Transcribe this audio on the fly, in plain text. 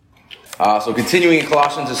So continuing in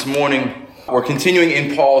Colossians this morning, we're continuing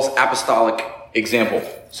in Paul's apostolic example.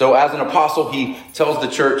 So as an apostle, he tells the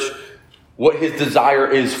church what his desire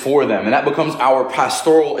is for them. And that becomes our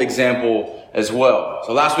pastoral example as well.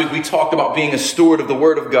 So last week we talked about being a steward of the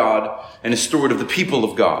word of God and a steward of the people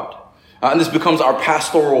of God. And this becomes our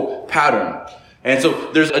pastoral pattern. And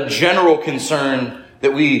so there's a general concern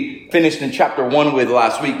that we finished in chapter 1 with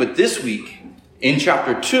last week. But this week, in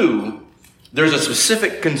chapter 2, there's a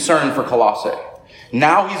specific concern for Colossae.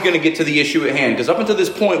 Now he's going to get to the issue at hand. Because up until this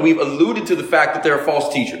point, we've alluded to the fact that there are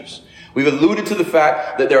false teachers. We've alluded to the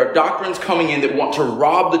fact that there are doctrines coming in that want to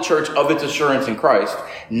rob the church of its assurance in Christ.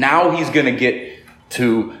 Now he's going to get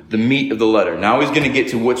to the meat of the letter. Now he's going to get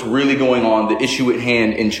to what's really going on, the issue at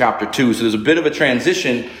hand in chapter 2. So there's a bit of a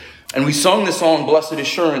transition. And we sung the song, Blessed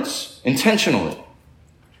Assurance, intentionally.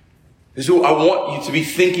 So I want you to be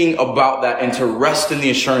thinking about that and to rest in the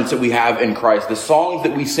assurance that we have in Christ. The songs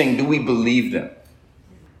that we sing, do we believe them?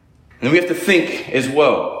 And then we have to think as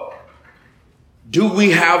well. Do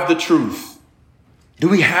we have the truth? Do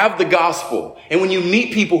we have the gospel? And when you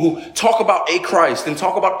meet people who talk about a Christ and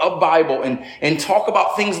talk about a Bible and talk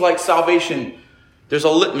about things like salvation, there's a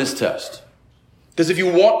litmus test. Because if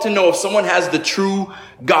you want to know if someone has the true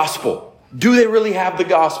gospel, do they really have the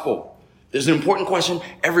gospel? There's an important question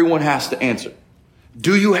everyone has to answer.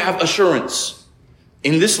 Do you have assurance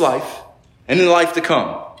in this life and in life to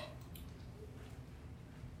come?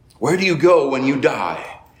 Where do you go when you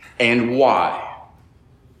die and why?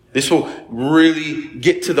 This will really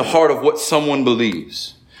get to the heart of what someone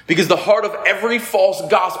believes. Because the heart of every false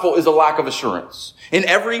gospel is a lack of assurance. In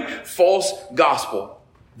every false gospel,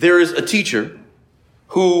 there is a teacher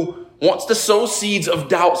who wants to sow seeds of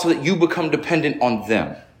doubt so that you become dependent on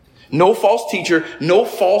them. No false teacher, no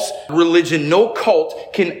false religion, no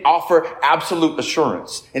cult can offer absolute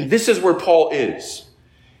assurance. And this is where Paul is.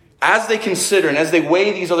 As they consider and as they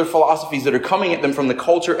weigh these other philosophies that are coming at them from the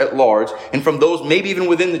culture at large and from those maybe even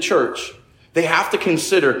within the church, they have to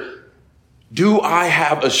consider, do I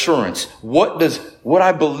have assurance? What does what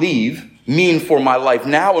I believe mean for my life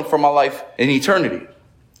now and for my life in eternity?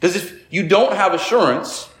 Because if you don't have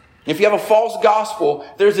assurance, if you have a false gospel,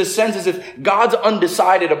 there's this sense as if God's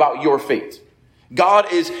undecided about your fate.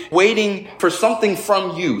 God is waiting for something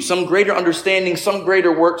from you, some greater understanding, some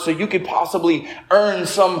greater work, so you could possibly earn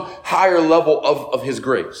some higher level of his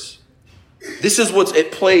grace. This is what's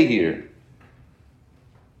at play here.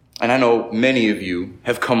 And I know many of you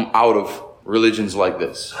have come out of religions like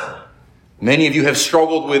this. Many of you have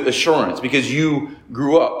struggled with assurance because you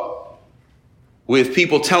grew up with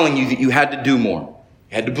people telling you that you had to do more.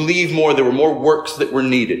 You had to believe more. There were more works that were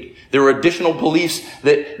needed. There were additional beliefs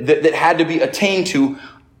that had to be attained to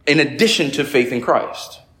in addition to faith in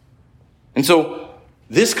Christ. And so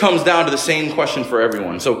this comes down to the same question for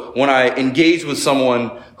everyone. So when I engage with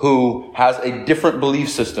someone who has a different belief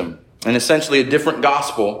system and essentially a different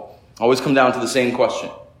gospel, I always come down to the same question.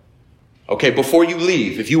 Okay, before you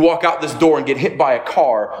leave, if you walk out this door and get hit by a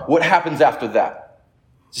car, what happens after that?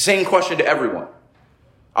 It's the same question to everyone.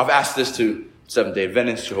 I've asked this to Seventh-day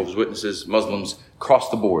Adventists, Jehovah's Witnesses, Muslims, across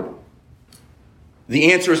the board.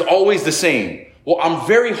 The answer is always the same. Well, I'm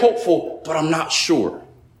very hopeful, but I'm not sure.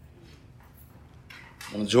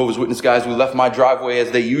 One of the Jehovah's Witness guys who left my driveway,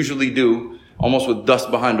 as they usually do, almost with dust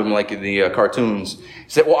behind them like in the cartoons,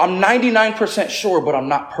 said, well, I'm 99% sure, but I'm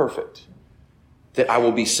not perfect, that I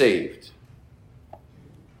will be saved.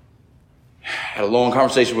 I had a long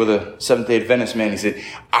conversation with a Seventh-day Adventist man. He said,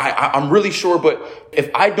 I'm really sure, but if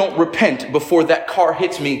I don't repent before that car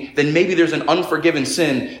hits me, then maybe there's an unforgiven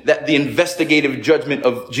sin that the investigative judgment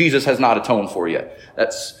of Jesus has not atoned for yet.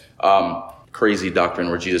 That's crazy doctrine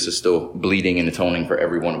where Jesus is still bleeding and atoning for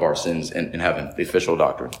every one of our sins in heaven, the official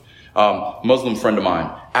doctrine. Muslim friend of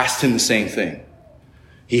mine asked him the same thing.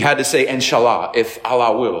 He had to say, Inshallah, if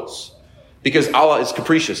Allah wills. Because Allah is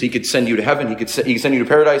capricious. He could send you to heaven. He could send you to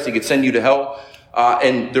paradise. He could send you to hell.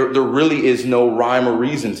 And there really is no rhyme or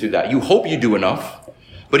reason to that. You hope you do enough.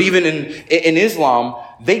 But even in Islam,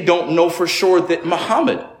 they don't know for sure that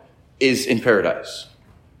Muhammad is in paradise.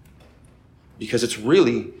 Because it's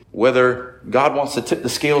really whether God wants to tip the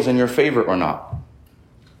scales in your favor or not.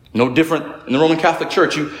 No different in the Roman Catholic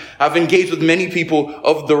Church. I've engaged with many people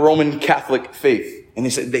of the Roman Catholic faith. And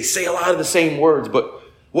they say a lot of the same words, but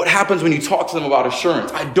what happens when you talk to them about assurance?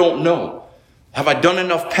 I don't know. Have I done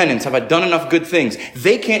enough penance? Have I done enough good things?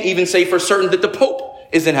 They can't even say for certain that the Pope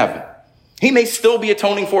is in heaven. He may still be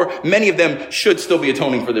atoning for, many of them should still be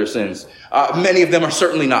atoning for their sins. Many of them are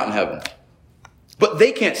certainly not in heaven. But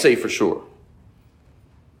they can't say for sure.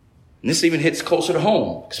 And this even hits closer to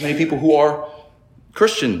home, because many people who are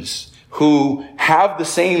Christians who have the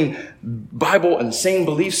same Bible and the same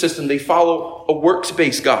belief system. They follow a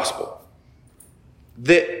works-based gospel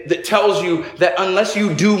that tells you that unless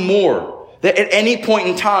you do more, that at any point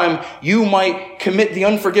in time, you might commit the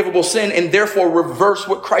unforgivable sin and therefore reverse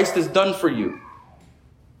what Christ has done for you.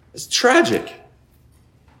 It's tragic.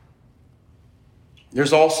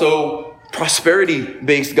 There's also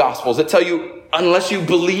prosperity-based gospels that tell you unless you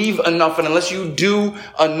believe enough and unless you do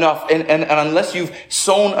enough and unless you've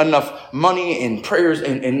sown enough money and prayers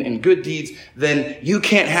and good deeds, then you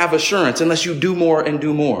can't have assurance unless you do more and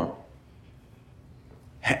do more.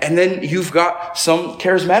 And then you've got some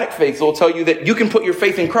charismatic faiths that will tell you that you can put your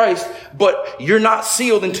faith in Christ, but you're not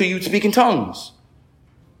sealed until you speak in tongues.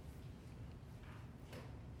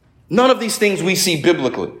 None of these things we see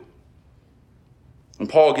biblically. And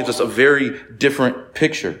Paul gives us a very different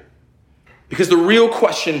picture. Because the real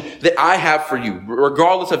question that I have for you,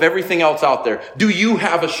 regardless of everything else out there, do you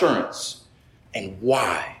have assurance? And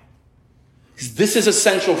why? Because this is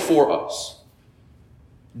essential for us.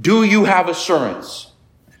 Do you have assurance?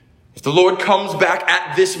 If the Lord comes back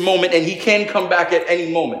at this moment, and he can come back at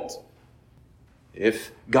any moment,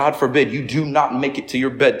 if, God forbid, you do not make it to your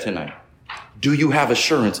bed tonight, do you have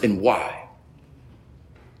assurance, and why?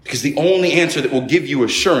 Because the only answer that will give you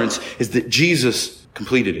assurance is that Jesus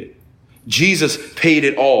completed it. Jesus paid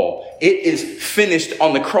it all. It is finished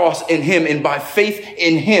on the cross in him, and by faith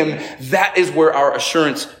in him, that is where our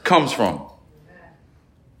assurance comes from.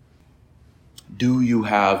 Do you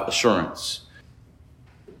have assurance?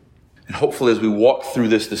 And hopefully as we walk through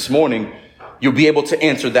this morning, you'll be able to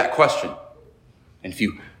answer that question. And if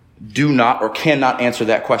you do not or cannot answer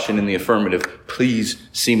that question in the affirmative, please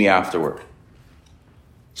see me afterward.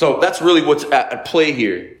 So that's really what's at play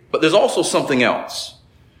here. But there's also something else.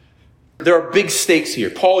 There are big stakes here.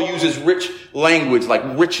 Paul uses rich language like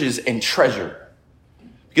riches and treasure.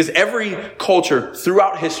 Because every culture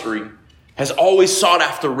throughout history has always sought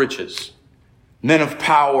after riches. Men of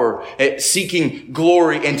power, seeking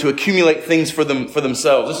glory and to accumulate things for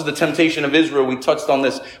themselves. This is the temptation of Israel. We touched on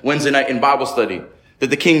this Wednesday night in Bible study. That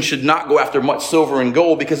the king should not go after much silver and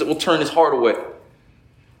gold because it will turn his heart away.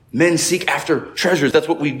 Men seek after treasures. That's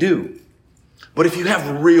what we do. But if you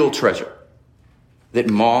have real treasure that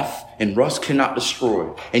moth and rust cannot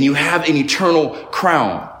destroy, and you have an eternal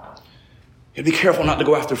crown, you be careful not to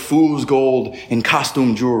go after fool's gold and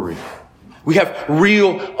costume jewelry. We have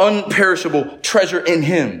real, unperishable treasure in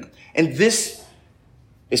him. And this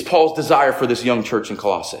is Paul's desire for this young church in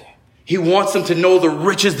Colossae. He wants them to know the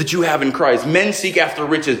riches that you have in Christ. Men seek after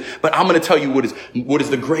riches, but I'm going to tell you what is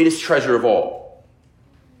the greatest treasure of all.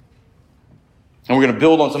 And we're going to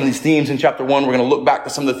build on some of these themes in chapter 1. We're going to look back to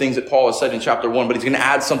some of the things that Paul has said in chapter 1, but he's going to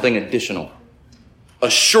add something additional.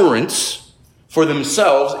 Assurance for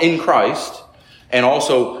themselves in Christ, and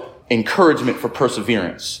also encouragement for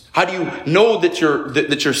perseverance. How do you know that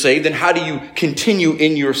you're saved, and how do you continue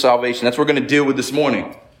in your salvation? That's what we're going to deal with this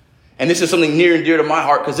morning. And this is something near and dear to my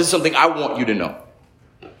heart because this is something I want you to know.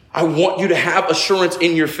 I want you to have assurance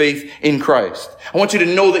in your faith in Christ. I want you to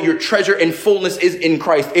know that your treasure and fullness is in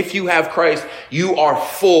Christ. If you have Christ, you are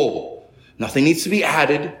full. Nothing needs to be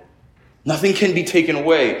added. Nothing can be taken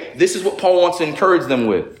away. This is what Paul wants to encourage them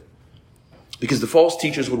with. Because the false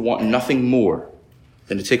teachers would want nothing more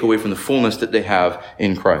than to take away from the fullness that they have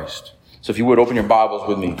in Christ. So if you would, open your Bibles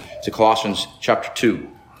with me to Colossians chapter 2.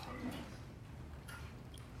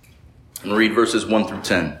 And read verses 1 through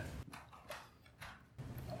 10.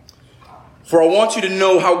 For I want you to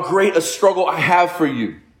know how great a struggle I have for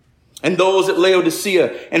you and those at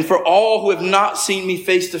Laodicea, and for all who have not seen me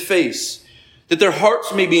face to face, that their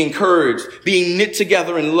hearts may be encouraged, being knit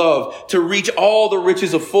together in love, to reach all the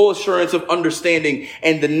riches of full assurance of understanding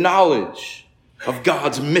and the knowledge of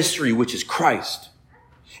God's mystery, which is Christ.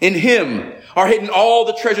 In him are hidden all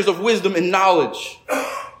the treasures of wisdom and knowledge.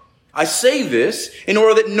 I say this in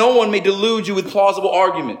order that no one may delude you with plausible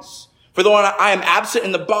arguments. For though I am absent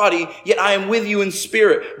in the body, yet I am with you in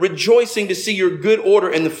spirit, rejoicing to see your good order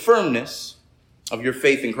and the firmness of your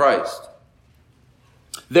faith in Christ.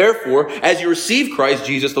 Therefore, as you receive Christ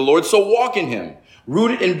Jesus the Lord, so walk in him,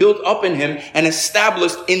 rooted and built up in him, and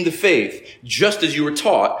established in the faith, just as you were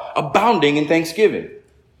taught, abounding in thanksgiving.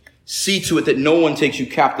 See to it that no one takes you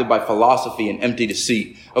captive by philosophy and empty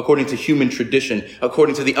deceit, according to human tradition,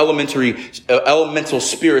 according to the elemental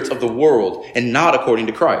spirits of the world, and not according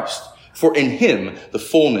to Christ. For in him the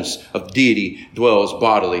fullness of deity dwells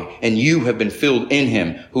bodily, and you have been filled in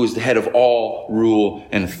him, who is the head of all rule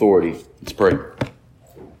and authority. Let's pray.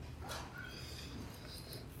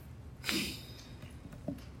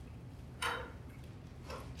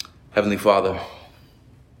 Heavenly Father,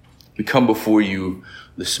 We come before you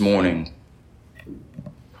this morning,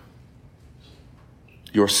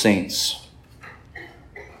 your saints,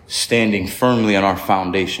 standing firmly on our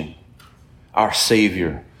foundation, our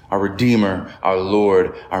Savior, our Redeemer, our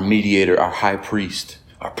Lord, our Mediator, our High Priest,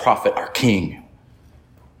 our Prophet, our King.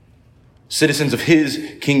 Citizens of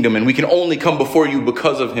his kingdom, and we can only come before you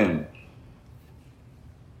because of him.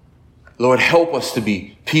 Lord, help us to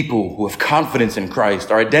be people who have confidence in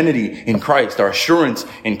Christ, our identity in Christ, our assurance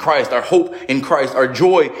in Christ, our hope in Christ, our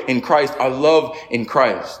joy in Christ, our love in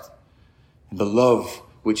Christ. And the love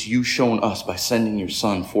which you've shown us by sending your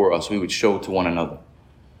Son for us, we would show to one another.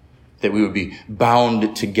 That we would be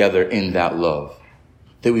bound together in that love.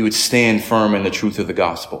 That we would stand firm in the truth of the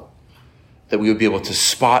gospel. That we would be able to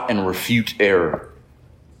spot and refute error.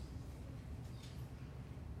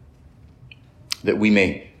 That we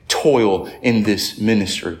may toil in this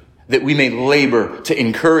ministry, that we may labor to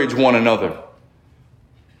encourage one another,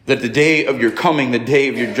 that the day of your coming, the day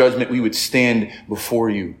of your judgment, we would stand before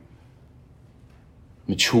you,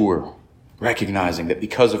 mature, recognizing that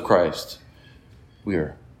because of Christ, we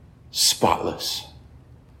are spotless,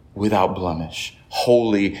 without blemish,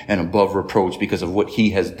 holy and above reproach because of what he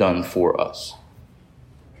has done for us.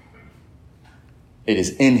 It is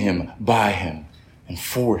in him, by him, and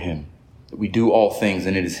for him that we do all things,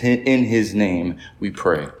 and it is in his name we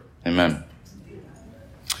pray. Amen.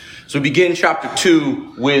 So we begin chapter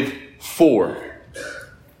 2 with 4.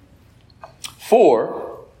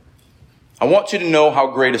 4, I want you to know how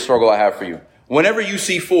great a struggle I have for you. Whenever you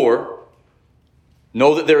see 4,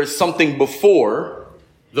 know that there is something before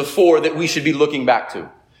the 4 that we should be looking back to.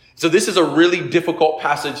 So this is a really difficult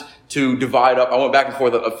passage to divide up. I went back and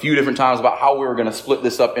forth a few different times about how we were going to split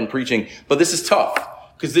this up in preaching, but this is tough.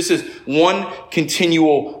 Because this is one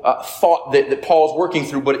continual thought that Paul's working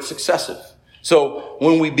through, but it's successive. So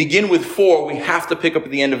when we begin with 4, we have to pick up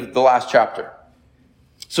at the end of the last chapter.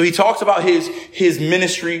 So he talks about his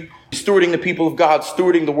ministry, stewarding the people of God,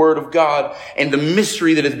 stewarding the word of God, and the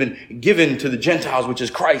mystery that has been given to the Gentiles, which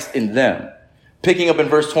is Christ in them. Picking up in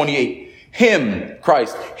verse 28, him,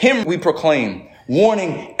 Christ, him we proclaim,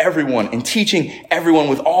 warning everyone and teaching everyone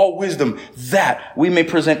with all wisdom, that we may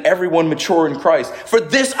present everyone mature in Christ. For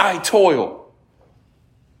this I toil,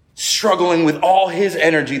 struggling with all his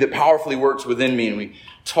energy that powerfully works within me. And we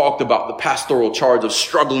talked about the pastoral charge of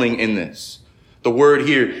struggling in this. The word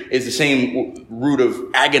here is the same root of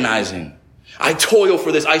agonizing. I toil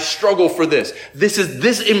for this. I struggle for this. This is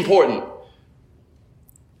this important.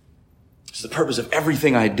 It's the purpose of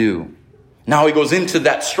everything I do. Now he goes into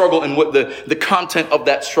that struggle and what the content of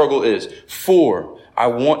that struggle is. 4, I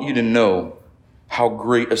want you to know how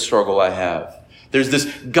great a struggle I have. There's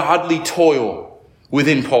this godly toil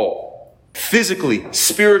within Paul. Physically,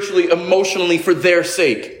 spiritually, emotionally, for their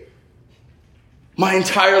sake. My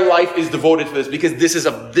entire life is devoted to this because this is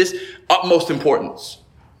of this utmost importance.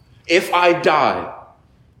 If I die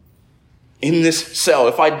in this cell,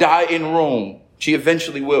 if I die in Rome, which he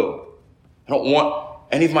eventually will, I don't want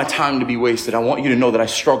any of my time to be wasted. I want you to know that I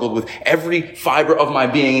struggled with every fiber of my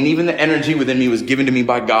being, and even the energy within me was given to me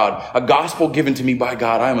by God. A gospel given to me by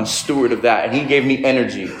God. I am a steward of that, and he gave me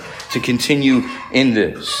energy to continue in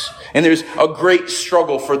this. And there's a great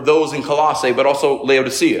struggle for those in Colossae, but also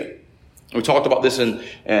Laodicea. We talked about this in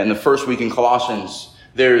the first week in Colossians.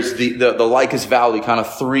 There's the Lycus Valley, kind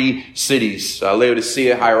of 3 cities,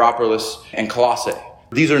 Laodicea, Hierapolis, and Colossae.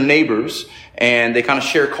 These are neighbors, and they kind of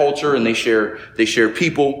share culture, and they share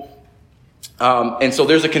people. And so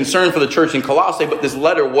there's a concern for the church in Colossae, but this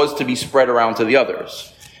letter was to be spread around to the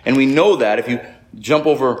others. And we know that if you jump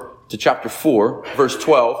over to chapter 4, verse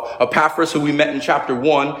 12, Epaphras, who we met in chapter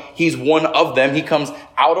 1, he's one of them. He comes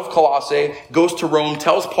out of Colossae, goes to Rome,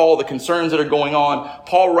 tells Paul the concerns that are going on.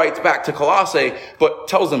 Paul writes back to Colossae, but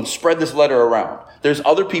tells them, spread this letter around. There's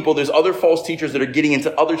other people, there's other false teachers that are getting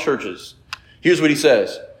into other churches. Here's what he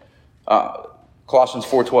says. Colossians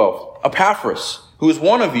 4:12. Epaphras, who is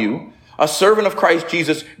one of you, a servant of Christ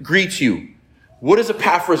Jesus, greets you. What is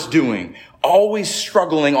Epaphras doing? Always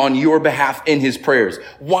struggling on your behalf in his prayers.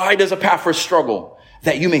 Why does Epaphras struggle?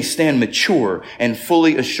 That you may stand mature and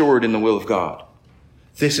fully assured in the will of God.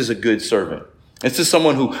 This is a good servant. This is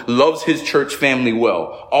someone who loves his church family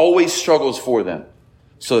well, always struggles for them,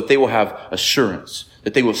 so that they will have assurance,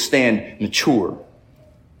 that they will stand mature.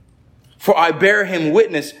 For I bear him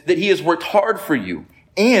witness that he has worked hard for you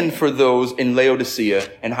and for those in Laodicea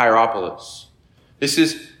and Hierapolis. This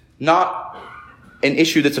is not an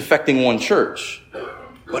issue that's affecting one church,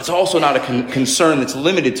 but it's also not a concern that's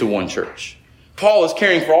limited to one church. Paul is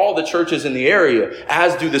caring for all the churches in the area,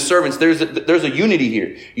 as do the servants. There's a unity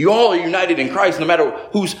here. You all are united in Christ, no matter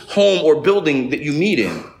whose home or building that you meet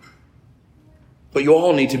in. But you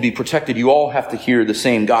all need to be protected. You all have to hear the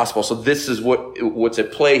same gospel. So this is what's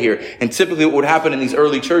at play here. And typically what would happen in these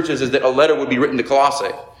early churches is that a letter would be written to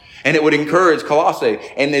Colossae. And it would encourage Colossae.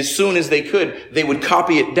 And as soon as they could, they would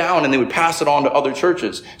copy it down and they would pass it on to other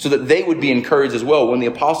churches so that they would be encouraged as well. When the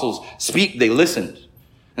apostles speak, they listened.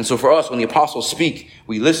 And so for us, when the apostles speak,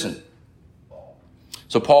 we listen.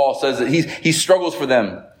 So Paul says that he struggles for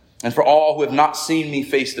them and for all who have not seen me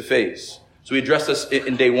face to face. So we addressed this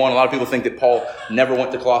in day one. A lot of people think that Paul never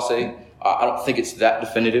went to Colossae. I don't think it's that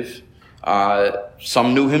definitive.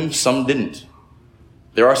 Some knew him, some didn't.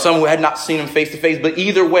 There are some who had not seen him face to face, but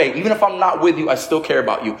either way, even if I'm not with you, I still care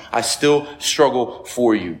about you. I still struggle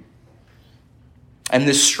for you. And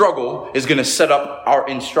this struggle is going to set up our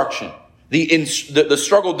instruction. The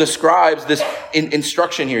struggle describes this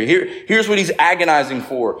instruction here. Here's what he's agonizing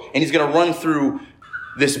for. And he's going to run through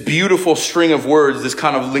this beautiful string of words, this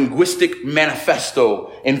kind of linguistic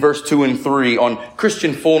manifesto in verse 2 and 3 on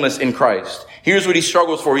Christian fullness in Christ. Here's what he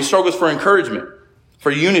struggles for. He struggles for encouragement,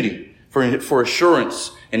 for unity, for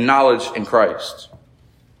assurance and knowledge in Christ.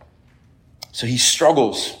 So he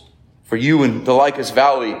struggles for you in the Lycus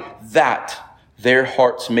Valley that their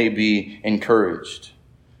hearts may be encouraged.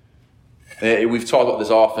 We've talked about this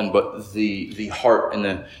often, but the heart in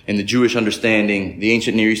the Jewish understanding, the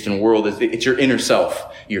ancient Near Eastern world, it's your inner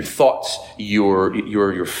self, your thoughts,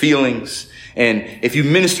 your feelings. And if you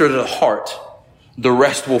minister to the heart, the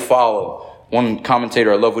rest will follow. One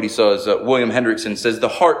commentator, I love what he says, William Hendrickson says, the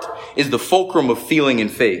heart is the fulcrum of feeling and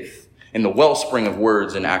faith and the wellspring of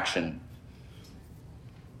words and action.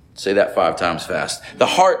 Say that 5 times fast. The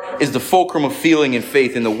heart is the fulcrum of feeling and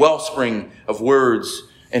faith and the wellspring of words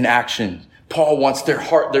and action. Paul wants their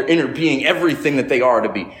heart, their inner being, everything that they are to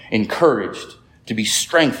be encouraged, to be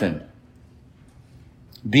strengthened,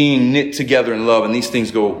 being knit together in love. And these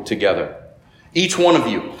things go together. Each one of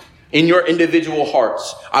you, in your individual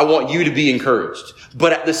hearts, I want you to be encouraged.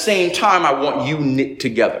 But at the same time, I want you knit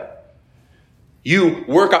together. You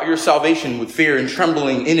work out your salvation with fear and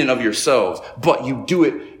trembling in and of yourselves, but you do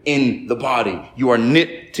it in the body. You are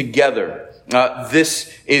knit together.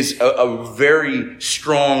 This is a very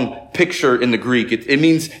strong picture in the Greek. It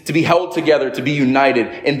means to be held together, to be united.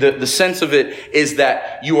 And the sense of it is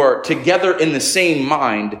that you are together in the same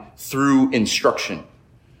mind through instruction.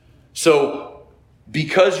 So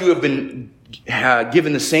because you have been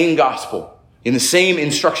given the same gospel, in the same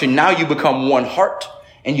instruction, now you become one heart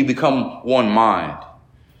and you become one mind.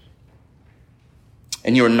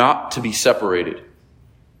 And you are not to be separated.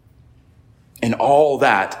 And all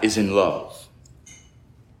that is in love.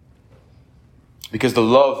 Because the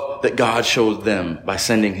love that God showed them by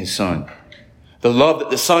sending his son, the love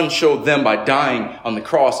that the son showed them by dying on the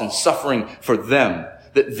cross and suffering for them,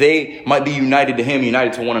 that they might be united to him,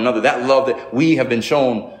 united to one another. That love that we have been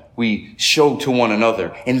shown, we show to one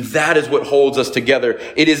another. And that is what holds us together.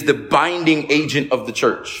 It is the binding agent of the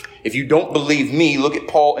church. If you don't believe me, look at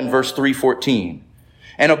Paul in verse 3:14.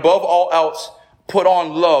 And above all else, put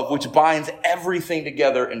on love, which binds everything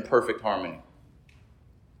together in perfect harmony.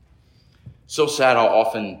 So sad how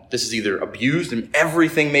often this is either abused and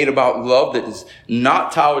everything made about love that is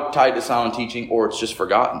not tied to sound teaching, or it's just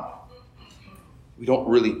forgotten. We don't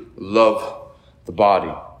really love the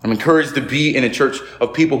body. I'm encouraged to be in a church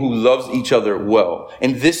of people who loves each other well.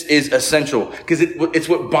 And this is essential because it's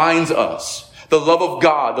what binds us. The love of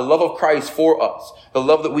God, the love of Christ for us, the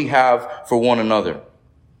love that we have for one another.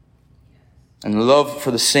 And the love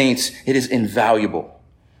for the saints, it is invaluable.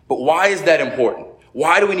 But why is that important?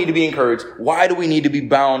 Why do we need to be encouraged? Why do we need to be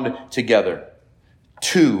bound together?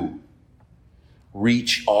 To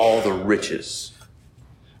reach all the riches.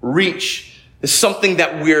 Reach is something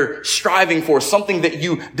that we're striving for, something that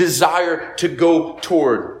you desire to go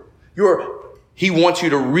toward. He wants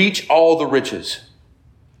you to reach all the riches.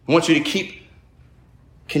 He wants you to keep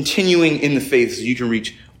continuing in the faith so you can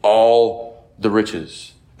reach all the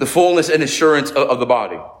riches. The fullness and assurance of the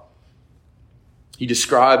body. He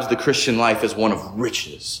describes the Christian life as one of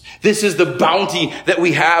riches. This is the bounty that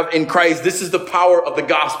we have in Christ. This is the power of the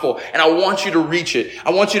gospel. And I want you to reach it.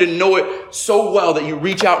 I want you to know it so well that you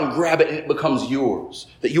reach out and grab it and it becomes yours.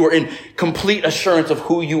 That you are in complete assurance of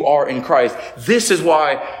who you are in Christ. This is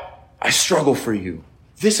why I struggle for you.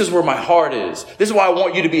 This is where my heart is. This is why I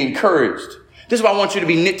want you to be encouraged. This is why I want you to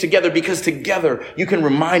be knit together, because together you can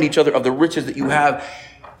remind each other of the riches that you have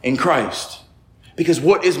in Christ. Because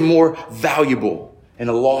what is more valuable in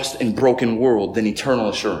a lost and broken world than eternal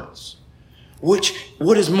assurance?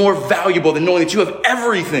 What is more valuable than knowing that you have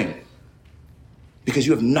everything because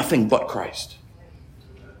you have nothing but Christ?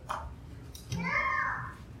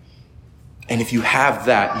 And if you have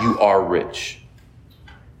that, you are rich.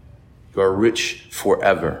 You are rich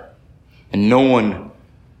forever. And no one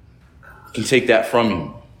can take that from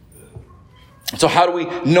you. So how do we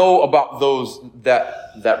know about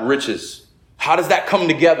that riches? How does that come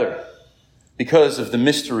together? Because of the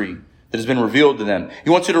mystery that has been revealed to them. He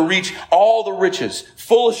wants you to reach all the riches,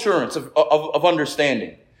 full assurance of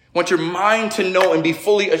understanding. I want your mind to know and be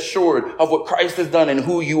fully assured of what Christ has done and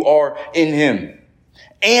who you are in him.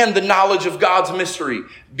 And the knowledge of God's mystery.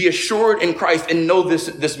 Be assured in Christ and know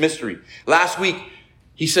this mystery. Last week,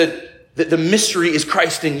 he said that the mystery is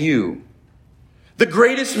Christ in you. The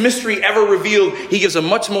greatest mystery ever revealed. He gives a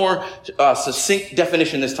much more succinct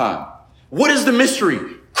definition this time. What is the mystery?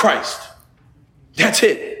 Christ. That's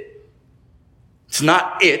it. It's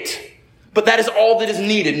not it, but that is all that is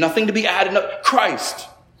needed. Nothing to be added. Christ.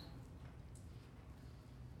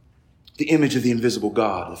 The image of the invisible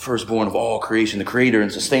God, the firstborn of all creation, the creator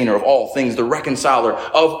and sustainer of all things, the reconciler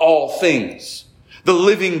of all things, the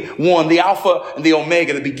living one, the Alpha and the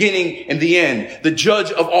Omega, the beginning and the end, the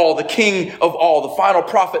judge of all, the king of all, the final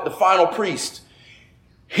prophet, the final priest.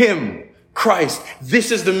 Him, Christ.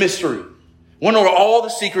 This is the mystery. One where all the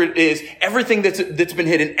secret is, everything that's been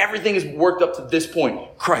hidden, everything is worked up to this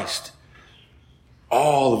point. Christ.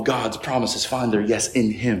 All of God's promises find their yes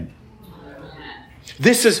in him.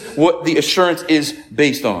 This is what the assurance is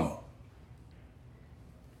based on.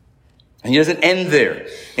 And he doesn't end there,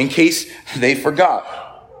 in case they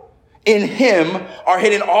forgot. In him are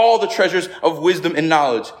hidden all the treasures of wisdom and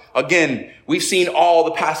knowledge. Again, we've seen all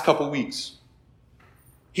the past couple weeks.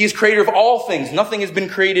 He is creator of all things. Nothing has been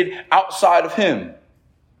created outside of him.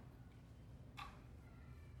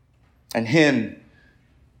 And him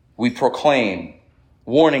we proclaim,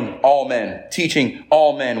 warning all men, teaching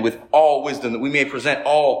all men with all wisdom, that we may present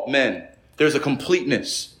all men. There's a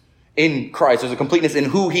completeness in Christ. There's a completeness in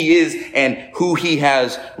who he is and who he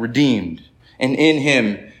has redeemed. And in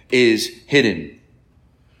him is hidden.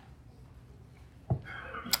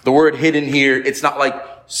 The word hidden here, it's not like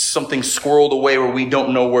something squirreled away where we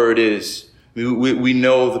don't know where it is. We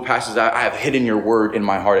know the passage, I have hidden your word in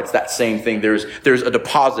my heart. It's that same thing. There's a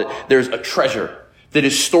deposit. There's a treasure that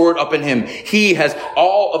is stored up in him. He has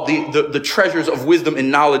all of the treasures of wisdom and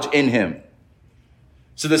knowledge in him.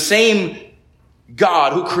 So the same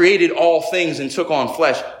God who created all things and took on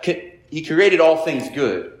flesh, he created all things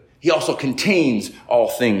good. He also contains all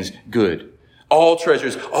things good. All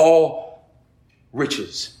treasures, all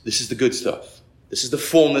riches. This is the good stuff. This is the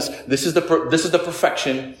fullness. This is the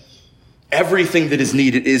perfection. Everything that is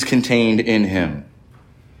needed is contained in him.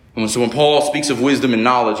 And so when Paul speaks of wisdom and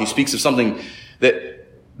knowledge, he speaks of something that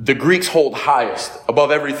the Greeks hold highest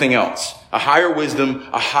above everything else. A higher wisdom,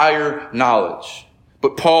 a higher knowledge.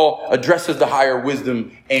 But Paul addresses the higher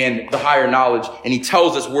wisdom and the higher knowledge, and he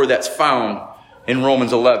tells us where that's found in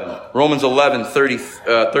Romans 11. Romans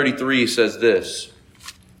 11:33 says this.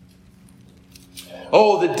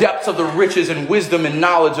 Oh, the depths of the riches and wisdom and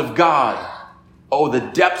knowledge of God. Oh, the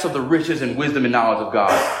depths of the riches and wisdom and knowledge of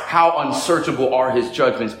God. How unsearchable are his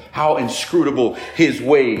judgments. How inscrutable his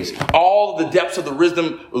ways. All of the depths of the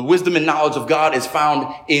wisdom and knowledge of God is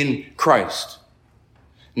found in Christ.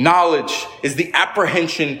 Knowledge is the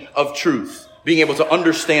apprehension of truth, being able to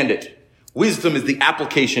understand it. Wisdom is the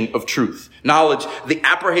application of truth. Knowledge, the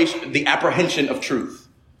apprehension of truth.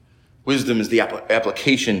 Wisdom is the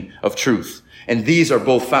application of truth. And these are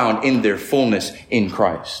both found in their fullness in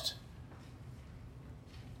Christ.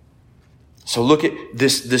 So look at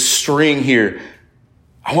this string here.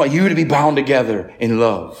 I want you to be bound together in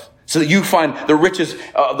love, so that you find the riches,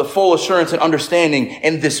 the full assurance and understanding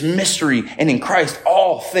in this mystery, and in Christ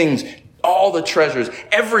all things, all the treasures,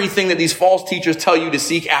 everything that these false teachers tell you to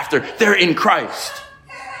seek after, they're in Christ.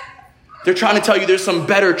 They're trying to tell you there's some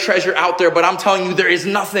better treasure out there, but I'm telling you there is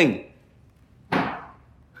nothing.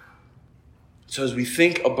 So as we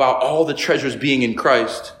think about all the treasures being in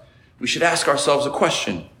Christ, we should ask ourselves a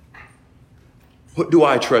question. What do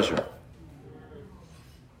I treasure?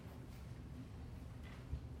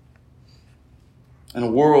 In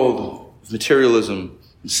a world of materialism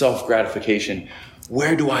and self-gratification,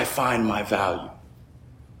 where do I find my value?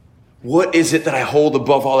 What is it that I hold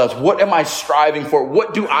above all else? What am I striving for?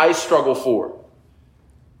 What do I struggle for?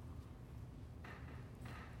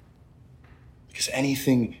 Because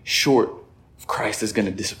anything short of Christ is going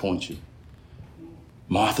to disappoint you.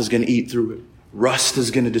 Moth is going to eat through it. Rust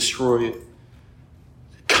is going to destroy it.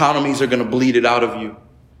 Economies are going to bleed it out of you.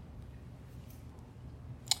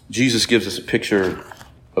 Jesus gives us a picture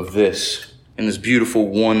of this in this beautiful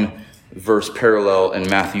one-verse parallel in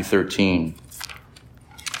Matthew 13.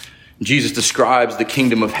 Jesus describes the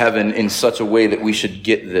kingdom of heaven in such a way that we should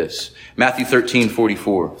get this. Matthew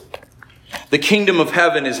 13:44. The kingdom of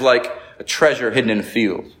heaven is like a treasure hidden in a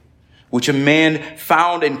field, which a man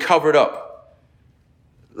found and covered up.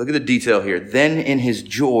 Look at the detail here. Then in his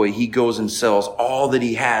joy, he goes and sells all that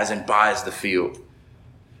he has and buys the field.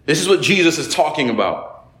 This is what Jesus is talking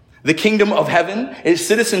about. The kingdom of heaven is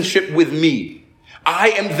citizenship with me. I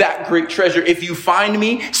am that great treasure. If you find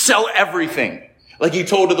me, sell everything. Like he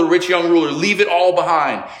told to the rich young ruler, leave it all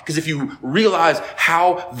behind. Because if you realize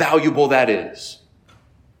how valuable that is,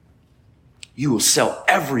 you will sell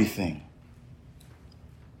everything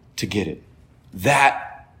to get it.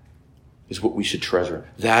 That is what we should treasure.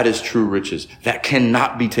 That is true riches. That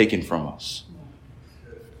cannot be taken from us.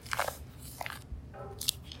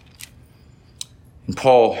 And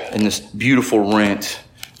Paul, in this beautiful rant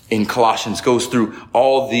in Colossians, goes through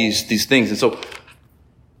all these things. And so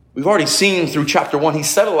we've already seen through chapter 1, he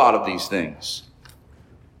said a lot of these things.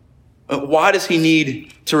 Why does he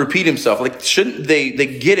need to repeat himself? Like, shouldn't they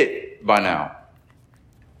get it by now?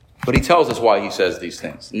 But he tells us why he says these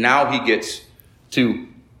things. Now he gets to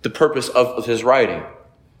the purpose of his writing.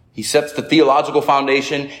 He sets the theological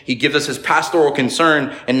foundation. He gives us his pastoral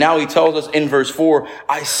concern. And now he tells us in verse 4,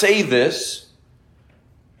 I say this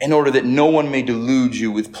in order that no one may delude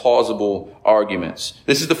you with plausible arguments.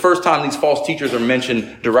 This is the first time these false teachers are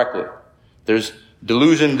mentioned directly. There's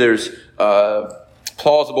delusion, there's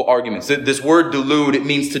plausible arguments. This word delude, it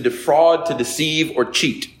means to defraud, to deceive, or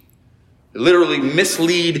cheat. Literally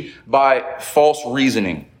mislead by false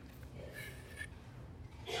reasoning.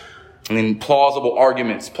 And then plausible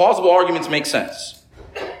arguments. Plausible arguments make sense.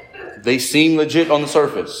 They seem legit on the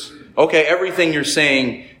surface. Okay, everything you're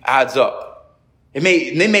saying adds up. They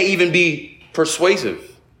may even be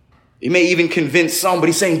persuasive. It may even convince some, but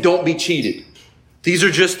he's saying don't be cheated. These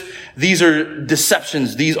are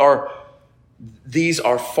deceptions. These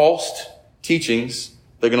are false teachings.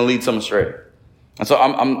 They're going to lead some astray. And so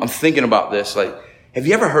I'm thinking about this. Like, have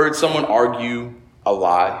you ever heard someone argue a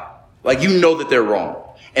lie? Like, you know that they're wrong.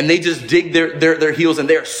 And they just dig their heels and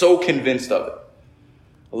they're so convinced of it.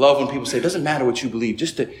 I love when people say, it doesn't matter what you believe,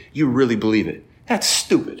 just that you really believe it. That's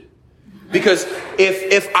stupid. Because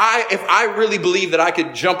if I really believe that I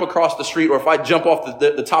could jump across the street, or if I jump off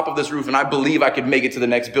the top of this roof and I believe I could make it to the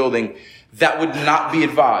next building, that would not be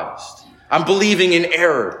advised. I'm believing in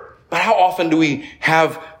error. But how often do we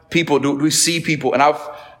have people, do we see people, and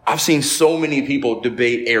I've seen so many people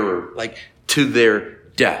debate error, like to their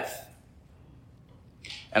death.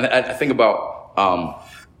 And I think about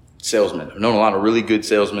salesmen. I've known a lot of really good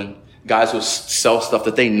salesmen, guys who sell stuff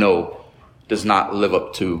that they know does not live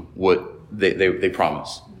up to what they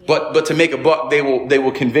promise. But to make a buck, they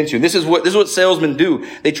will convince you. This is what salesmen do.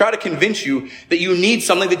 They try to convince you that you need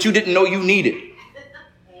something that you didn't know you needed.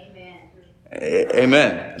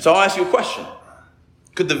 Amen. So I'll ask you a question.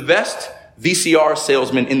 Could the best VCR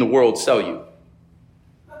salesman in the world sell you?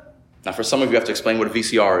 Now, for some of you, I have to explain what a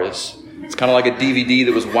VCR is. It's kind of like a DVD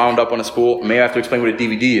that was wound up on a spool. Maybe I have to explain what a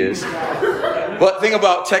DVD is. But think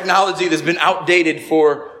about technology that's been outdated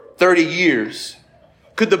for 30 years.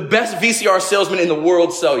 Could the best VCR salesman in the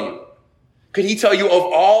world sell you? Could he tell you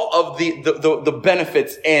of all of the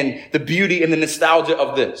benefits and the beauty and the nostalgia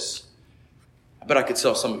of this? I bet I could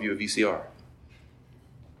sell some of you a VCR.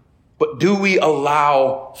 But do we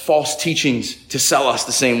allow false teachings to sell us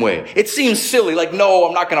the same way? It seems silly, like, no,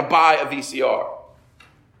 I'm not going to buy a VCR.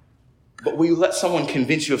 But will you let someone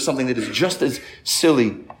convince you of something that is just as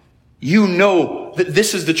silly? You know that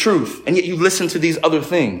this is the truth, and yet you listen to these other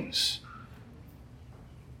things.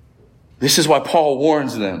 This is why Paul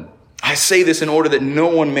warns them. I say this in order that no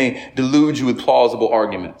one may delude you with plausible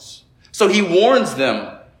arguments. So he warns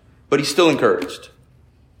them, but he's still encouraged.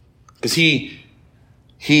 Because he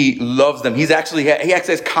loves them. He actually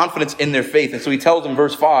has confidence in their faith. And so he tells them,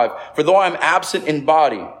 verse 5, for though I am absent in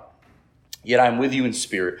body, yet I am with you in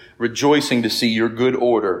spirit, rejoicing to see your good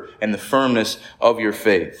order and the firmness of your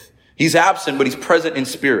faith. He's absent, but he's present in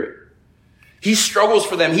spirit. He struggles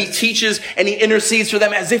for them. He teaches and he intercedes for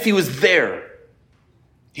them as if he was there.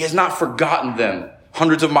 He has not forgotten them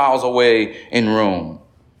hundreds of miles away in Rome.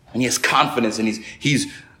 And he has confidence and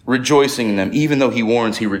he's rejoicing in them. Even though he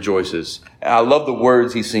warns, he rejoices. And I love the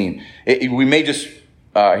words he's seen. We may just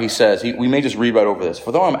read right over this.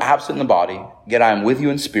 For though I'm absent in the body, yet I am with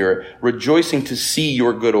you in spirit, rejoicing to see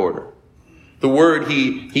your good order. The word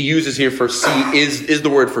he uses here for see is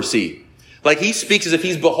the word for see. Like he speaks as if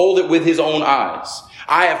he's behold it with his own eyes.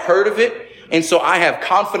 I have heard of it, and so I have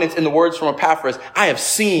confidence in the words from Epaphras. I have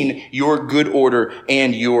seen your good order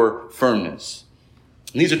and your firmness.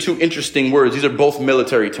 And these are two interesting words. These are both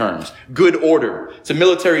military terms. Good order. It's a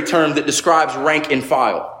military term that describes rank and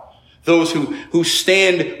file. Those who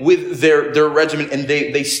stand with their regiment and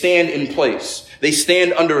they stand in place. They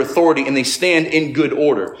stand under authority and they stand in good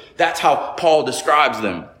order. That's how Paul describes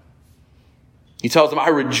them. He tells them, I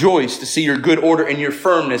rejoice to see your good order and your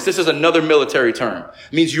firmness. This is another military term.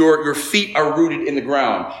 It means your feet are rooted in the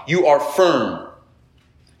ground. You are firm.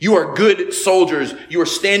 You are good soldiers. You are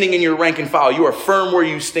standing in your rank and file. You are firm where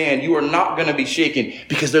you stand. You are not going to be shaken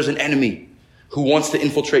because there's an enemy who wants to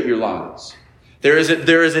infiltrate your lines. There is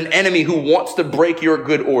an enemy who wants to break your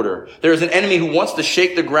good order. There is an enemy who wants to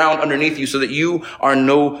shake the ground underneath you so that you are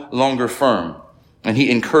no longer firm. And he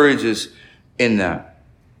encourages in that.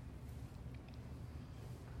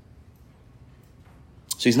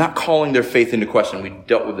 So he's not calling their faith into question. We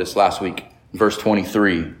dealt with this last week, verse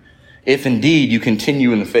 23. If indeed you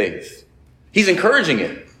continue in the faith. He's encouraging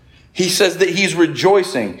it. He says that he's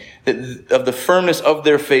rejoicing of the firmness of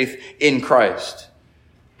their faith in Christ.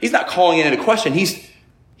 He's not calling it into question.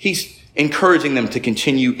 He's encouraging them to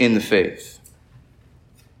continue in the faith.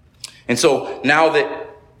 And so now that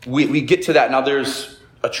we get to that, now there's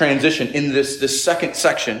a transition in this second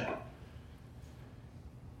section.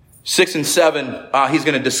 6 and 7, he's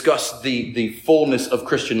going to discuss the fullness of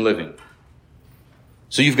Christian living.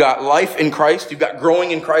 So you've got life in Christ, you've got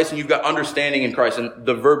growing in Christ, and you've got understanding in Christ. And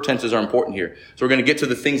the verb tenses are important here. So we're going to get to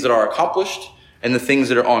the things that are accomplished and the things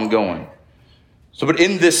that are ongoing. So, but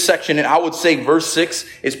in this section, and I would say verse 6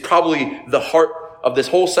 is probably the heart of this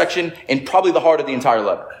whole section and probably the heart of the entire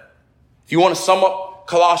letter. If you want to sum up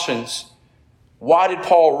Colossians, why did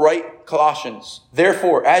Paul write Colossians?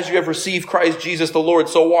 Therefore, as you have received Christ Jesus the Lord,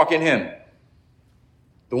 so walk in him.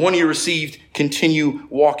 The one you received, continue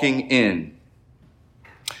walking in.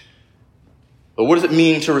 But what does it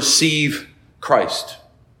mean to receive Christ?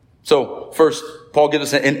 So first, Paul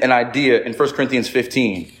gives us an idea in 1 Corinthians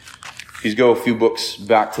 15. Please go a few books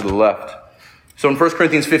back to the left. So in 1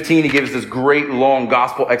 Corinthians 15, he gives this great long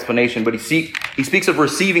gospel explanation, but he speaks of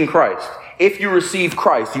receiving Christ. If you receive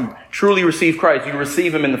Christ, you truly receive Christ, you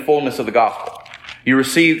receive him in the fullness of the gospel. You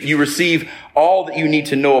receive all that you need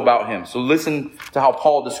to know about him. So listen to how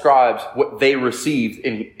Paul describes what they received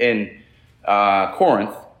in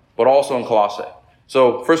Corinth, but also in Colossae.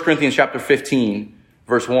 So 1 Corinthians chapter 15,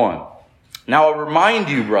 verse 1. Now I remind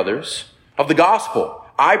you, brothers, of the gospel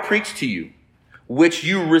I preached to you, which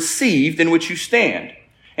you received, in which you stand,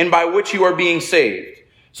 and by which you are being saved.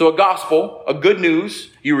 So a gospel, a good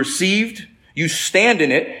news, you received, you stand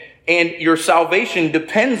in it, and your salvation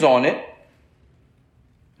depends on it.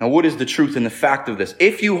 Now what is the truth and the fact of this?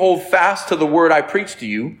 If you hold fast to the word I preached to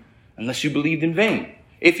you, unless you believed in vain.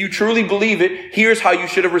 If you truly believe it, here's how you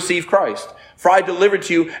should have received Christ. For I delivered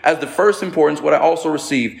to you as the first importance what I also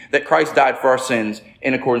received, that Christ died for our sins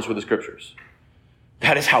in accordance with the scriptures.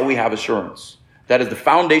 That is how we have assurance. That is the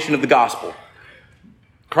foundation of the gospel.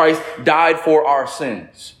 Christ died for our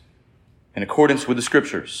sins in accordance with the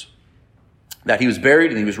scriptures. That he was buried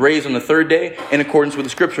and he was raised on the third day in accordance with the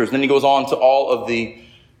scriptures. And then he goes on to all of the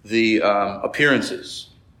appearances.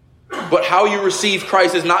 But how you receive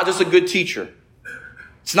Christ is not just a good teacher.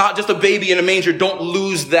 It's not just a baby in a manger. Don't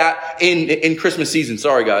lose that in Christmas season.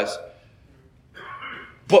 Sorry, guys.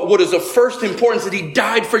 But what is of first importance that he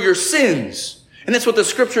died for your sins. And that's what the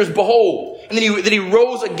scriptures behold. And then he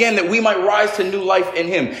rose again that we might rise to new life in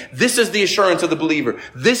him. This is the assurance of the believer.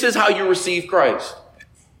 This is how you receive Christ.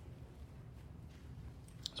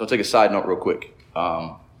 So I'll take a side note real quick.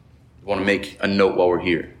 I want to make a note while we're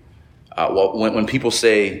here. When people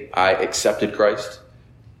say, I accepted Christ,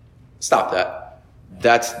 stop that.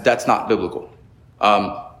 That's not biblical.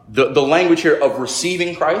 The language here of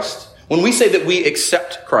receiving Christ, when we say that we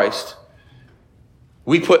accept Christ,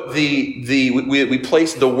 we put we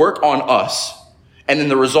place the work on us and then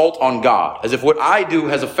the result on God, as if what I do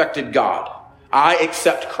has affected God. I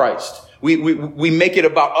accept Christ. We make it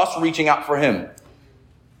about us reaching out for him.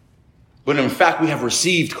 But in fact, we have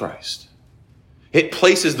received Christ. It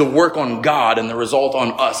places the work on God and the result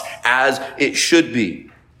on us as it should be.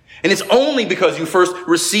 And it's only because you first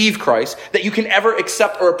receive Christ that you can ever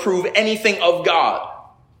accept or approve anything of God.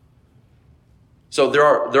 So there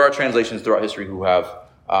are translations throughout history who have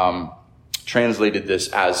translated this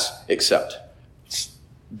as accept.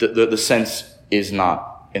 The sense is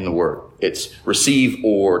not in the word. It's receive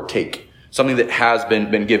or take. Something that has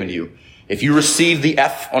been given to you. If you receive the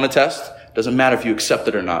F on a test, doesn't matter if you accept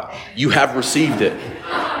it or not. You have received it.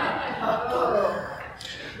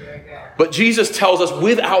 But Jesus tells us,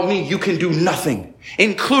 without me, you can do nothing,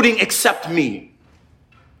 including accept me.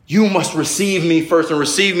 You must receive me first and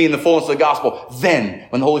receive me in the fullness of the gospel. Then,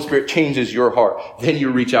 when the Holy Spirit changes your heart, then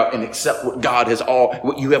you reach out and accept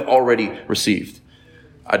what you have already received.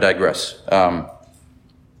 I digress.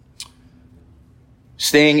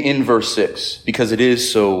 Staying in verse 6, because it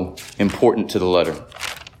is so important to the letter.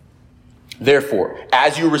 Therefore,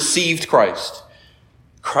 as you received Christ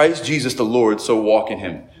Jesus the Lord, so walk in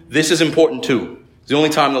him. This is important too. It's the only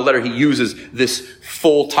time in the letter he uses this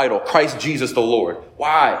full title, Christ Jesus the Lord.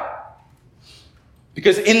 Why?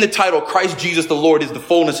 Because in the title, Christ Jesus the Lord is the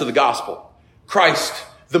fullness of the gospel. Christ,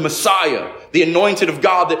 the Messiah, the anointed of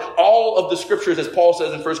God, that all of the scriptures, as Paul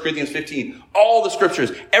says in 1 Corinthians 15, all the scriptures,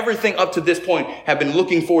 everything up to this point have been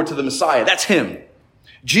looking forward to the Messiah. That's him.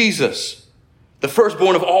 Jesus, the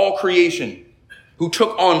firstborn of all creation, who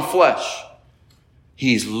took on flesh.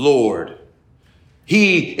 He's Lord.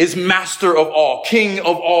 He is master of all, king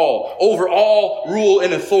of all, over all rule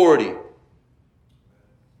and authority.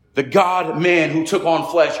 The God-man who took on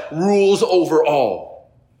flesh rules over all.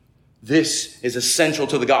 This is essential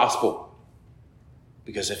to the gospel.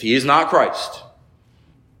 Because if he is not Christ,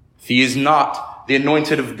 if he is not the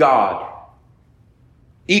anointed of God,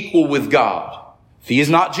 equal with God, if he is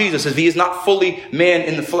not Jesus, if he is not fully man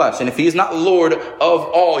in the flesh, and if he is not Lord of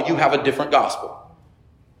all, you have a different gospel.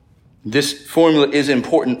 This formula is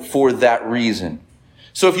important for that reason.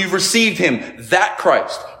 So if you've received him, that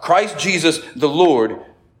Christ Jesus the Lord,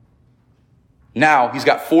 now he's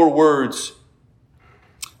got 4 words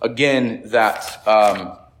again that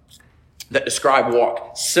describe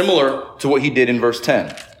walk, similar to what he did in verse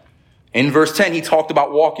 10. In verse 10, he talked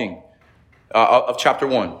about walking of chapter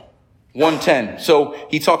 1. 1:10. So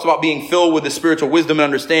he talks about being filled with the spiritual wisdom and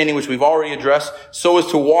understanding, which we've already addressed, so as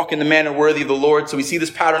to walk in the manner worthy of the Lord. So we see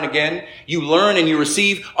this pattern again. You learn and you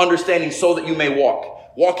receive understanding so that you may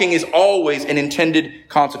walk. Walking is always an intended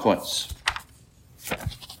consequence.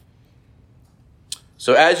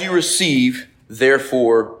 So as you receive,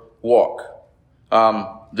 therefore walk.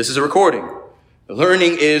 This is a recording.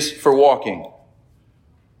 Learning is for walking.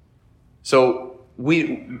 So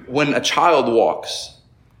when a child walks,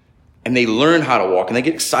 and they learn how to walk, and they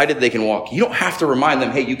get excited they can walk, you don't have to remind them,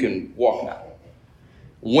 hey, you can walk now.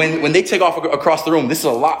 When they take off across the room, this is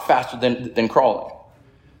a lot faster than crawling.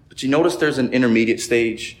 But you notice there's an intermediate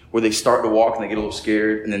stage where they start to walk and they get a little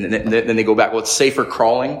scared, and then they go back. Well, it's safer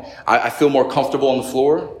crawling. I feel more comfortable on the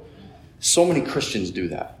floor. So many Christians do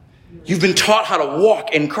that. You've been taught how to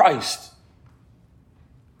walk in Christ.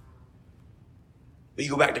 But you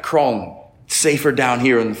go back to crawling. It's safer down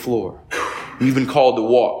here on the floor. You've been called to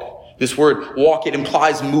walk. This word walk, it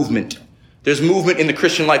implies movement. There's movement in the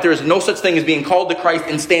Christian life. There is no such thing as being called to Christ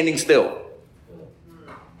and standing still.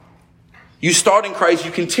 You start in Christ, you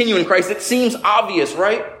continue in Christ. It seems obvious,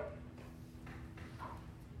 right?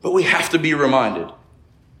 But we have to be reminded.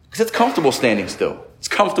 Because it's comfortable standing still. It's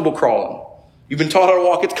comfortable crawling. You've been taught how to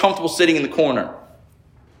walk. It's comfortable sitting in the corner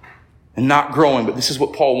and not growing. But this is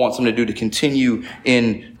what Paul wants them to do, to continue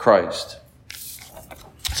in Christ.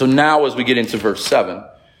 So now as we get into verse 7,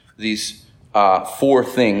 these 4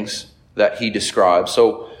 things that he describes.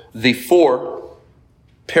 So the 4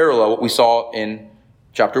 parallel what we saw in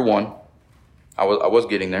chapter 1. I was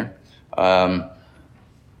getting there.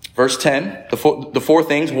 Verse 10, the 4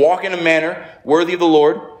 things: walk in a manner worthy of the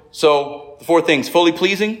Lord. So the 4 things: fully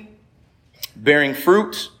pleasing, bearing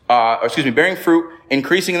fruit,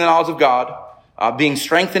 increasing in the knowledge of God, being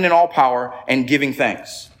strengthened in all power, and giving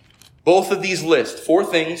thanks. Both of these lists, 4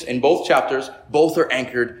 things in both chapters, both are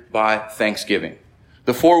anchored by thanksgiving.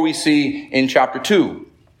 The 4 we see in chapter 2: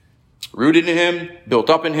 rooted in him, built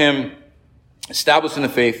up in him, established in the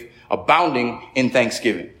faith, abounding in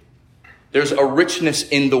thanksgiving. There's a richness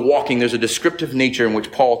in the walking. There's a descriptive nature in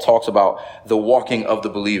which Paul talks about the walking of the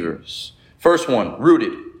believers. First one,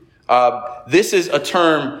 rooted. This is a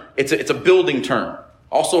term, it's a building term.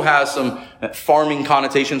 Also has some farming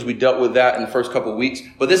connotations. We dealt with that in the first couple of weeks.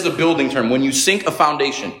 But this is a building term. When you sink a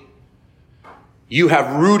foundation, you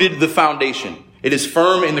have rooted the foundation. It is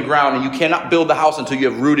firm in the ground, and you cannot build the house until you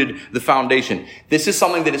have rooted the foundation. This is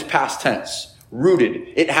something that is past tense. Rooted.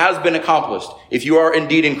 It has been accomplished. If you are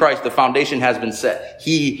indeed in Christ, the foundation has been set.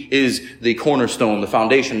 He is the cornerstone, the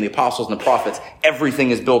foundation, the apostles and the prophets.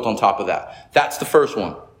 Everything is built on top of that. That's the first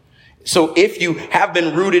one. So if you have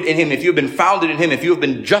been rooted in him, if you have been founded in him, if you have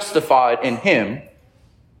been justified in him,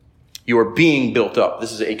 you are being built up.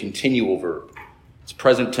 This is a continual verb. It's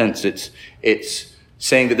present tense. It's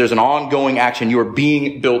saying that there's an ongoing action. You are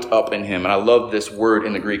being built up in him. And I love this word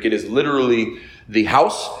in the Greek. It is literally the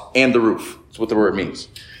house and the roof. That's what the word means.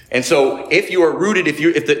 And so if you are rooted,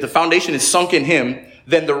 if the foundation is sunk in him,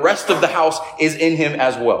 then the rest of the house is in him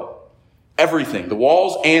as well. Everything, the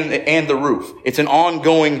walls and the roof. It's an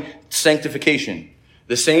ongoing sanctification.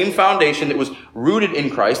 The same foundation that was rooted in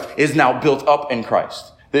Christ is now built up in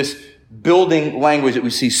Christ. This building language that we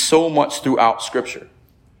see so much throughout Scripture.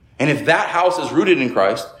 And if that house is rooted in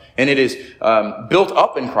Christ and it is built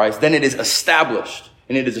up in Christ, then it is established,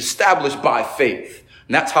 and it is established by faith.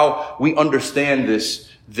 And that's how we understand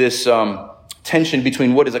this tension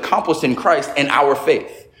between what is accomplished in Christ and our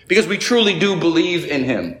faith, because we truly do believe in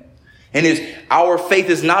him. And our faith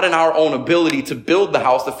is not in our own ability to build the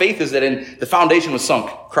house. The faith is that in the foundation was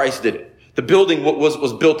sunk, Christ did it. The building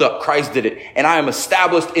was built up, Christ did it. And I am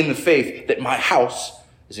established in the faith that my house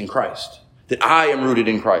is in Christ, that I am rooted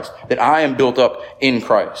in Christ, that I am built up in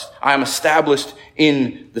Christ. I am established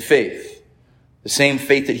in the faith, the same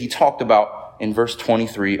faith that he talked about in verse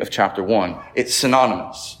 23 of chapter 1. It's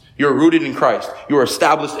synonymous. You're rooted in Christ. You are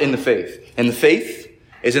established in the faith. And the faith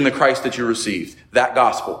is in the Christ that you received, that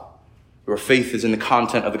gospel. Your faith is in the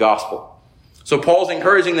content of the gospel. So Paul's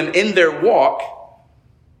encouraging them in their walk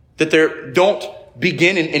that they don't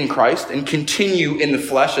begin in Christ and continue in the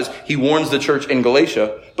flesh, as he warns the church in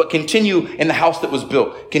Galatia, but continue in the house that was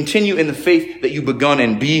built. Continue in the faith that you begun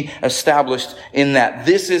and be established in that.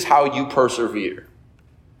 This is how you persevere,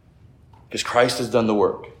 because Christ has done the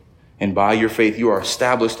work. And by your faith, you are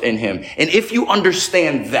established in him. And if you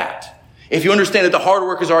understand that, if you understand that the hard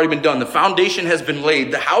work has already been done, the foundation has been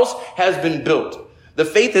laid, the house has been built, the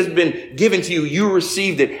faith has been given to you, you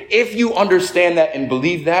received it. If you understand that and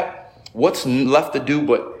believe that, what's left to do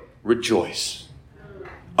but rejoice?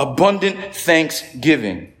 Abundant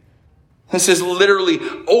thanksgiving. This is literally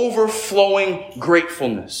overflowing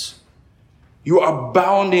gratefulness. You are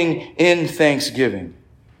abounding in thanksgiving.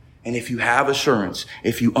 And if you have assurance,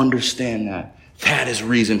 if you understand that, that is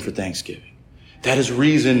reason for thanksgiving. That is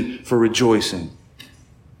reason for rejoicing.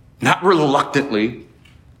 Not reluctantly,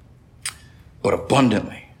 but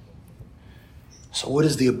abundantly. So what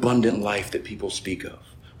is the abundant life that people speak of?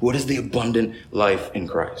 What is the abundant life in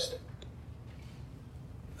Christ?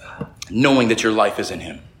 Knowing that your life is in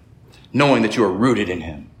him. Knowing that you are rooted in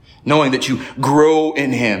him. Knowing that you grow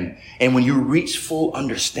in him. And when you reach full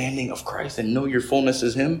understanding of Christ and know your fullness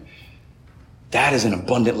is him, that is an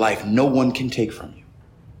abundant life no one can take from you.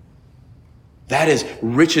 That is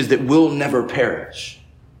riches that will never perish.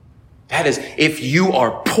 That is, if you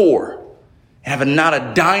are poor and have not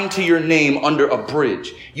a dime to your name under a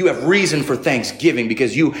bridge, you have reason for thanksgiving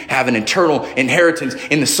because you have an eternal inheritance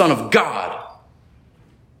in the Son of God.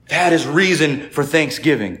 That is reason for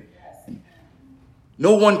thanksgiving.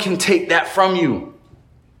 No one can take that from you,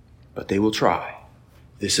 but they will try.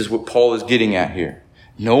 This is what Paul is getting at here.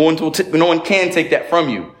 No one can take that from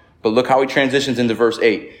you. But look how he transitions into verse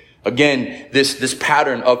 8. Again, this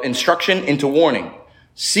pattern of instruction into warning.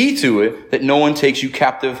 See to it that no one takes you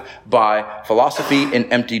captive by philosophy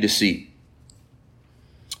and empty deceit.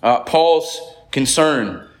 Paul's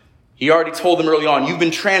concern, he already told them early on, you've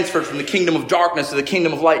been transferred from the kingdom of darkness to the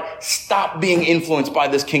kingdom of light. Stop being influenced by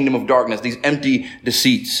this kingdom of darkness, these empty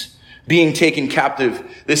deceits. Being taken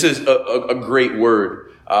captive. This is a great word.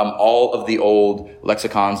 All of the old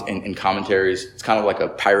lexicons and commentaries, it's kind of like a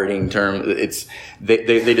pirating term.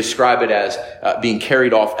 They describe it as being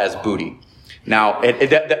carried off as booty. Now,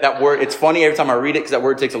 that word, it's funny every time I read it because that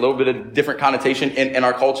word takes a little bit of different connotation in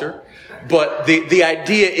our culture. But the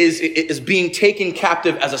idea is being taken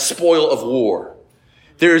captive as a spoil of war.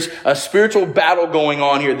 There's a spiritual battle going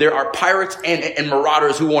on here. There are pirates and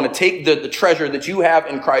marauders who want to take the treasure that you have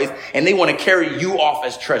in Christ, and they want to carry you off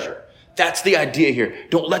as treasure. That's the idea here.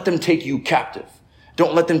 Don't let them take you captive.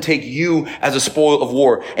 Don't let them take you as a spoil of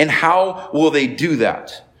war. And how will they do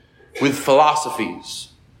that? With philosophies.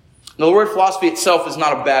 Now, the word philosophy itself is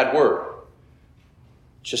not a bad word.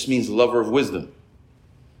 It just means lover of wisdom.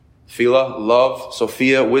 Phila, love,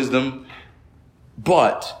 Sophia, wisdom.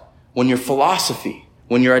 But when your philosophy,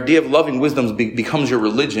 when your idea of loving wisdom becomes your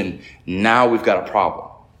religion, now we've got a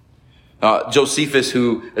problem. Josephus,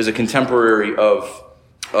 who is a contemporary of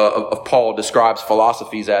Paul, describes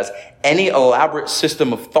philosophies as any elaborate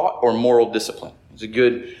system of thought or moral discipline. It's a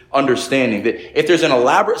good understanding that if there's an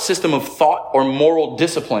elaborate system of thought or moral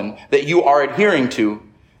discipline that you are adhering to,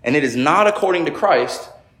 and it is not according to Christ,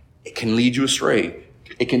 it can lead you astray.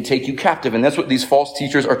 It can take you captive. And that's what these false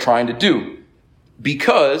teachers are trying to do.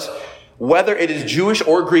 Because whether it is Jewish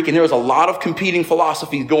or Greek, and there was a lot of competing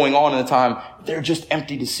philosophies going on at the time, they're just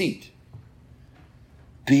empty deceit.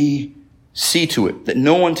 See to it that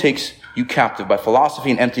no one takes you captive by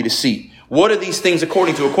philosophy and empty deceit. What are these things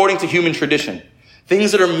according to? According to human tradition.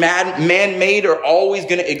 Things that are man-made are always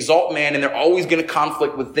going to exalt man, and they're always going to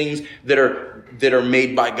conflict with things that are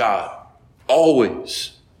made by God.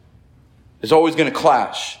 Always. It's always going to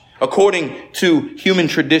clash. According to human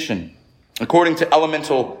tradition. According to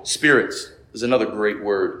elemental spirits. Is another great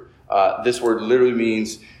word. This word literally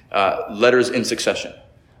means letters in succession.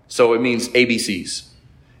 So it means ABCs.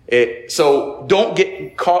 So don't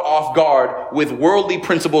get caught off guard with worldly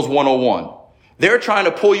principles 101. They're trying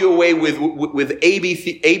to pull you away with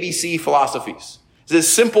ABC philosophies. It's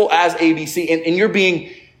as simple as ABC, and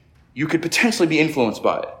you could potentially be influenced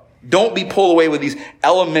by it. Don't be pulled away with these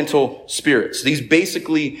elemental spirits, these basic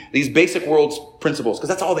world's principles, because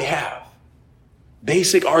that's all they have.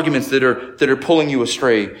 Basic arguments that are pulling you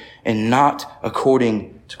astray and not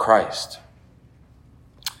according to Christ.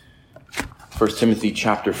 1 Timothy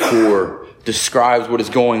chapter 4 describes what is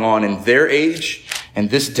going on in their age,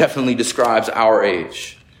 and this definitely describes our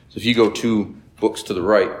age. So if you go 2 books to the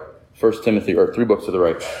right, 1 Timothy, or 3 books to the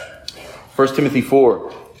right, 1 Timothy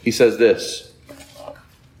 4, he says this.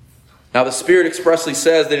 Now the Spirit expressly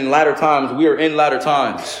says that in latter times, we are in latter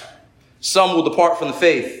times. Some will depart from the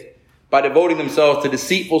faith by devoting themselves to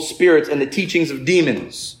deceitful spirits and the teachings of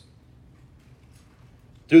demons,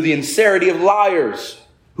 through the sincerity of liars,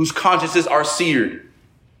 whose consciences are seared.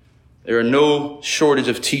 There are no shortage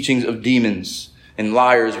of teachings of demons and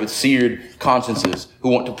liars with seared consciences who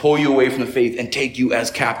want to pull you away from the faith and take you as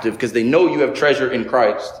captive because they know you have treasure in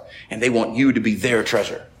Christ and they want you to be their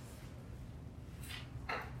treasure.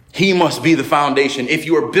 He must be the foundation. If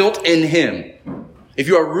you are built in him, if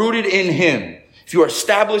you are rooted in him, if you are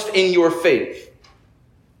established in your faith,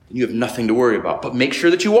 then you have nothing to worry about. But make sure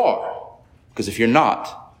that you are, because if you're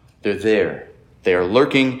not, they're there. They are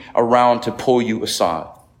lurking around to pull you aside.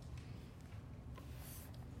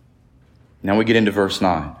 Now we get into verse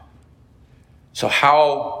 9. So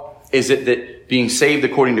how is it that being saved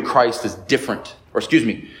according to Christ is different?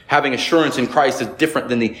 Having assurance in Christ is different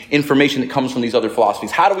than the information that comes from these other philosophies.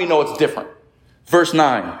 How do we know it's different? Verse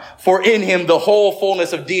 9. For in him the whole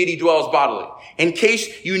fullness of deity dwells bodily. In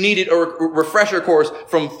case you needed a refresher course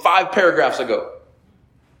from 5 paragraphs ago.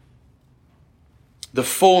 The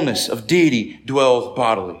fullness of deity dwells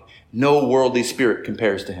bodily. No worldly spirit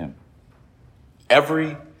compares to him.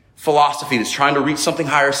 Every philosophy that's trying to reach something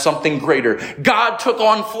higher, something greater. God took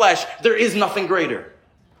on flesh. There is nothing greater.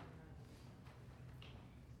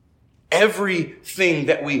 Everything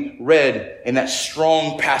that we read in that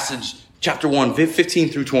strong passage, chapter 1, 15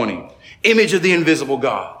 through 20. Image of the invisible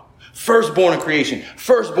God. Firstborn of creation.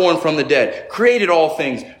 Firstborn from the dead. Created all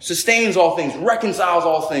things. Sustains all things. Reconciles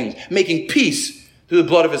all things. Making peace through the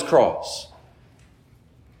blood of his cross.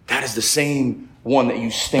 That is the same one that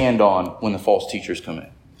you stand on when the false teachers come in.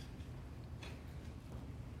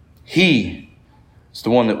 He is the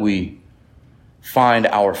one that we find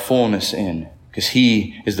our fullness in, because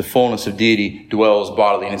he is the fullness of deity, dwells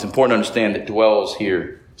bodily. And it's important to understand that dwells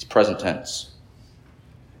here is present tense.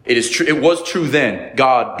 It is true. It was true then.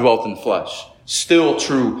 God dwelt in flesh. Still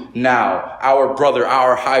true now. Our brother,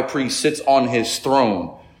 our high priest, sits on his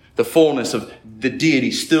throne. The fullness of the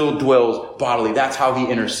deity still dwells bodily. That's how he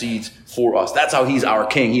intercedes for us. That's how he's our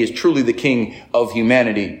king. He is truly the king of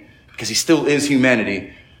humanity, because he still is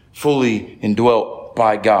humanity, fully indwelt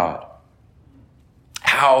by God.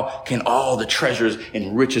 How can all the treasures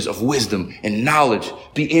and riches of wisdom and knowledge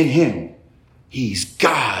be in him? He's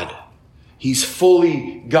God. He's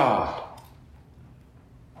fully God.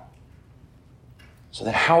 So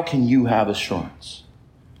then how can you have assurance?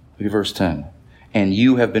 Look at verse 10. And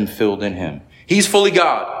you have been filled in him. He's fully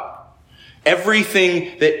God.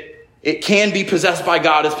 Everything that it can be possessed by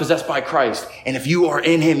God is possessed by Christ. And if you are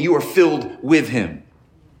in him, you are filled with him.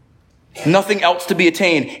 Nothing else to be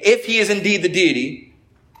attained. If he is indeed the deity,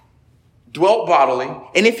 dwelt bodily,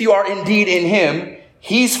 and if you are indeed in him,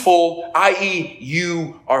 he's full, i.e.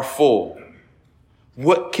 you are full.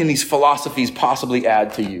 What can these philosophies possibly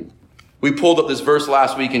add to you? We pulled up this verse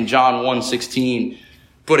last week in John 1:16,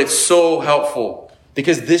 but it's so helpful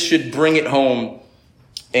because this should bring it home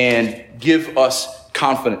and give us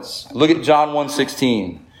confidence. Look at John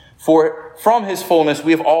 1:16. For from his fullness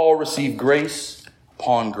we have all received grace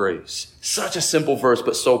upon grace. Such a simple verse,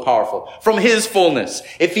 but so powerful. From his fullness.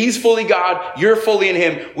 If he's fully God, you're fully in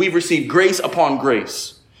him. We've received grace upon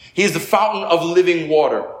grace. He is the fountain of living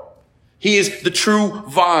water. He is the true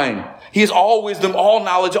vine. He is all wisdom, all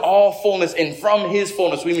knowledge, all fullness. And from his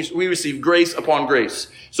fullness, we receive grace upon grace.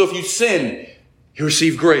 So if you sin, you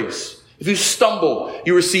receive grace. If you stumble,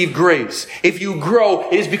 you receive grace. If you grow,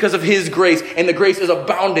 it is because of his grace, and the grace is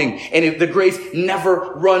abounding, and if the grace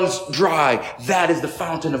never runs dry. That is the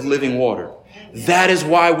fountain of living water. That is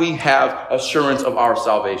why we have assurance of our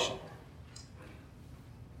salvation.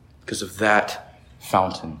 Because of that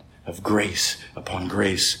fountain of grace upon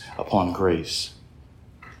grace upon grace.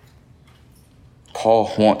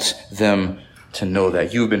 Paul wants them to know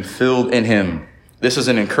that you've been filled in him. This is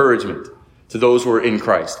an encouragement to those who are in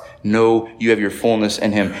Christ. Know you have your fullness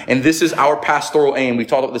in him. And this is our pastoral aim. We've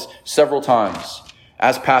talked about this several times.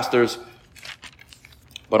 as pastors,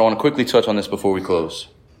 but I want to quickly touch on this before we close.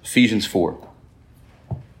 Ephesians 4.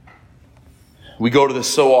 We go to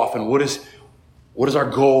this so often. What is our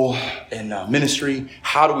goal in ministry?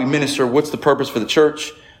 How do we minister? What's the purpose for the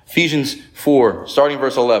church? Ephesians 4, starting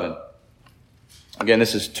verse 11. Again,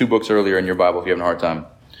 this is 2 books earlier in your Bible if you're having a hard time.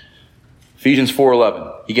 Ephesians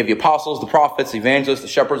 4:11. He gave the apostles, the prophets, the evangelists, the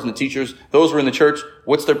shepherds, and the teachers. Those who are in the church.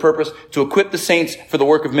 What's their purpose? To equip the saints for the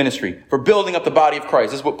work of ministry, for building up the body of Christ.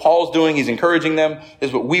 This is what Paul's doing. He's encouraging them. This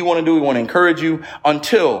is what we want to do. We want to encourage you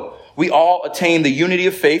until we all attain the unity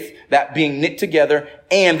of faith, that being knit together,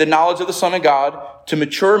 and the knowledge of the Son of God, to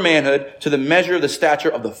mature manhood, to the measure of the stature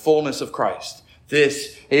of the fullness of Christ.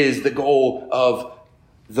 This is the goal of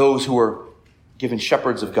those who are given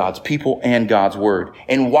shepherds of God's people and God's word.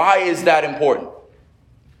 And why is that important?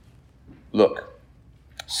 Look,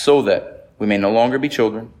 so that we may no longer be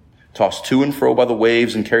children, tossed to and fro by the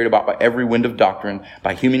waves and carried about by every wind of doctrine,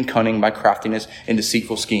 by human cunning, by craftiness, and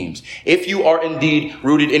deceitful schemes. If you are indeed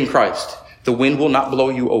rooted in Christ, the wind will not blow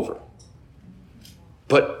you over.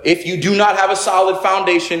 But if you do not have a solid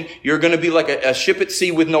foundation, you're going to be like a ship at sea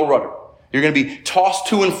with no rudder. You're going to be tossed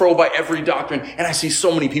to and fro by every doctrine. And I see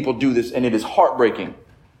so many people do this, and it is heartbreaking.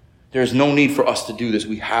 There is no need for us to do this.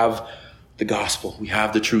 We have the gospel. We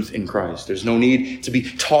have the truth in Christ. There's no need to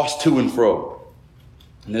be tossed to and fro.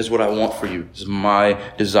 And this is what I want for you. This is my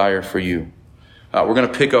desire for you. We're going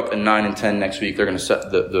to pick up in 9 and 10 next week. They're going to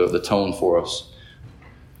set the tone for us.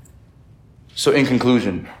 So in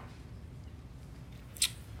conclusion,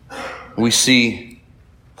 we see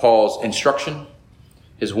Paul's instruction,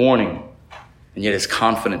 his warning, and yet his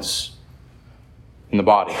confidence in the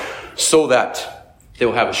body, so that they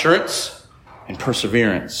will have assurance and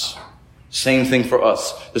perseverance. Same thing for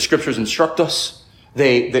us. The scriptures instruct us.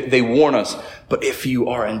 They warn us. But if you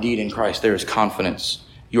are indeed in Christ, there is confidence.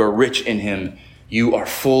 You are rich in him. You are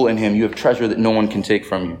full in him. You have treasure that no one can take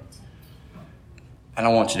from you. And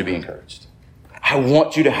I want you to be encouraged. I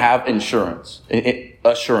want you to have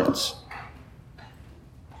assurance.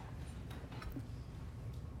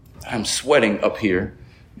 I'm sweating up here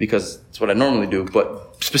because it's what I normally do,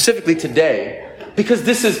 but specifically today, because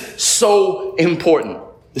this is so important.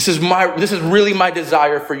 This is really my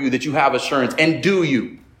desire for you, that you have assurance. And do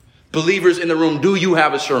you, believers in the room, do you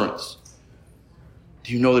have assurance?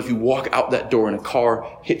 Do you know that if you walk out that door and a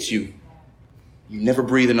car hits you, you never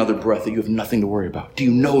breathe another breath, that you have nothing to worry about? Do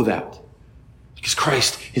you know that? Because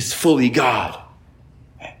Christ is fully God.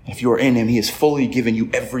 If you are in him, he has fully given you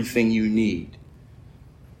everything you need.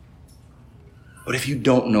 But if you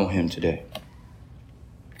don't know him today,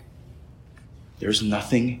 there's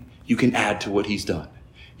nothing you can add to what he's done.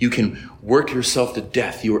 You can work yourself to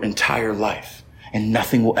death your entire life, and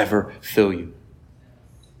nothing will ever fill you.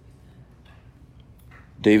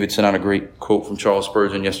 David sent out a great quote from Charles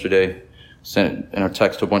Spurgeon yesterday, sent it in our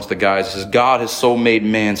text to a bunch of the guys. It says, God has so made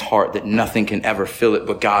man's heart that nothing can ever fill it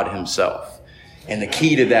but God himself. And the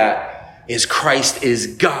key to that is Christ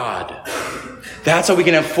is God. That's how we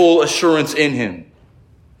can have full assurance in him.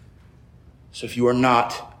 So if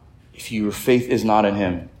your faith is not in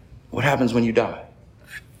him, what happens when you die?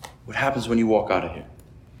 What happens when you walk out of here?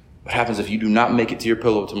 What happens if you do not make it to your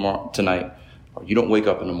pillow tonight, or you don't wake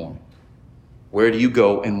up in the morning? Where do you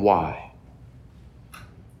go and why?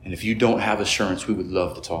 And if you don't have assurance, we would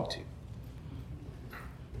love to talk to you.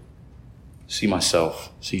 See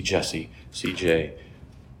myself, see Jesse, see Jay,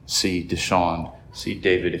 see Deshaun, see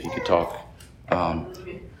David if you could talk.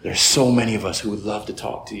 There's so many of us who would love to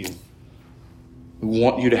talk to you. We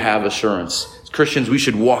want you to have assurance. As Christians, we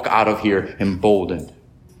should walk out of here emboldened.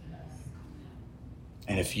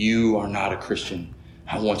 And if you are not a Christian,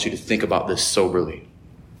 I want you to think about this soberly.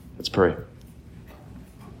 Let's pray.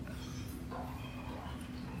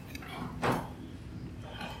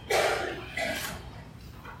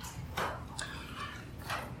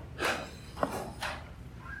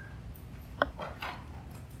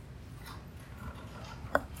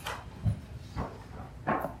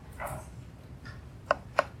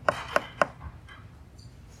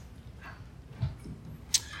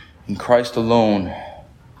 In Christ alone,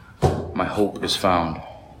 my hope is found.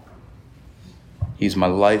 He's my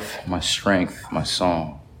life, my strength, my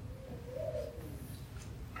song.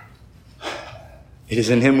 It is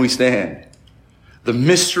in him we stand. The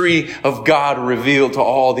mystery of God revealed to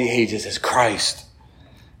all the ages is Christ.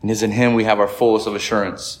 And it is in him we have our fullest of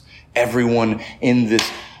assurance. Everyone in this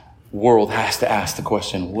world has to ask the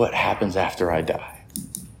question, what happens after I die?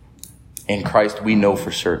 In Christ, we know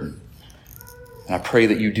for certain. And I pray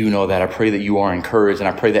that you do know that. I pray that you are encouraged. And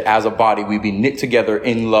I pray that as a body, we be knit together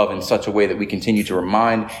in love in such a way that we continue to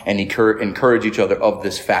remind and encourage each other of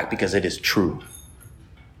this fact, because it is true.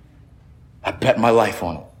 I bet my life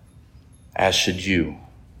on it, as should you.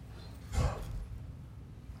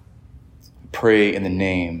 Pray in the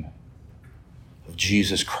name of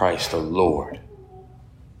Jesus Christ, the Lord.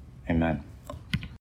 Amen.